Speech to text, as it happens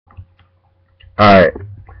Alright.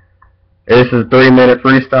 This is a 3-minute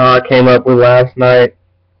freestyle I came up with last night.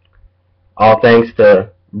 All thanks to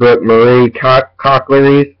Brooke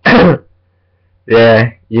cachleries.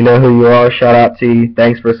 Yeah, you know who you are. Shout out to you.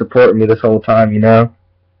 Thanks for supporting me this whole time, you know.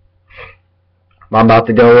 I'm about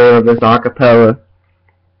to go over this acapella.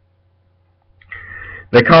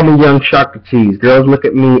 They call me young chakrateige. Girls look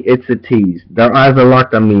at me, it's a tease. Their eyes are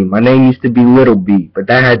locked on me. My name used to be Little B, but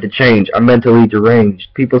that had to change. I'm mentally deranged.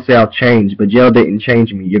 People say I'll change, but jail didn't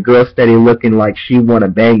change me. Your girl steady looking like she wanna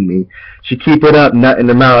bang me. She keep it up, nut in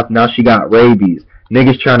her mouth, now she got rabies.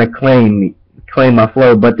 Niggas trying to claim my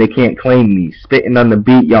flow, but they can't claim me. Spitting on the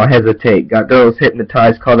beat, y'all hesitate. Got girls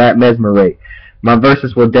hypnotized, call that mesmerate. My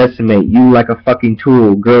verses will decimate you like a fucking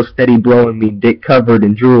tool. Girls steady blowing me, dick covered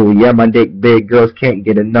in drool. Yeah, my dick big, girls can't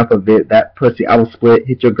get enough of it. That pussy I will split,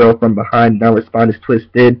 hit your girl from behind, now her spine is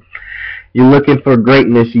twisted. You looking for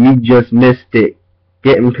greatness, you just missed it.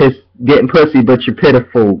 Getting pussy, but you're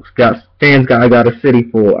pitiful. I got a city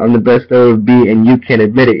full. I'm the best there would be, and you can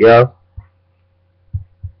admit it, yo.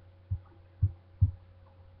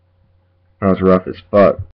 That was rough as fuck.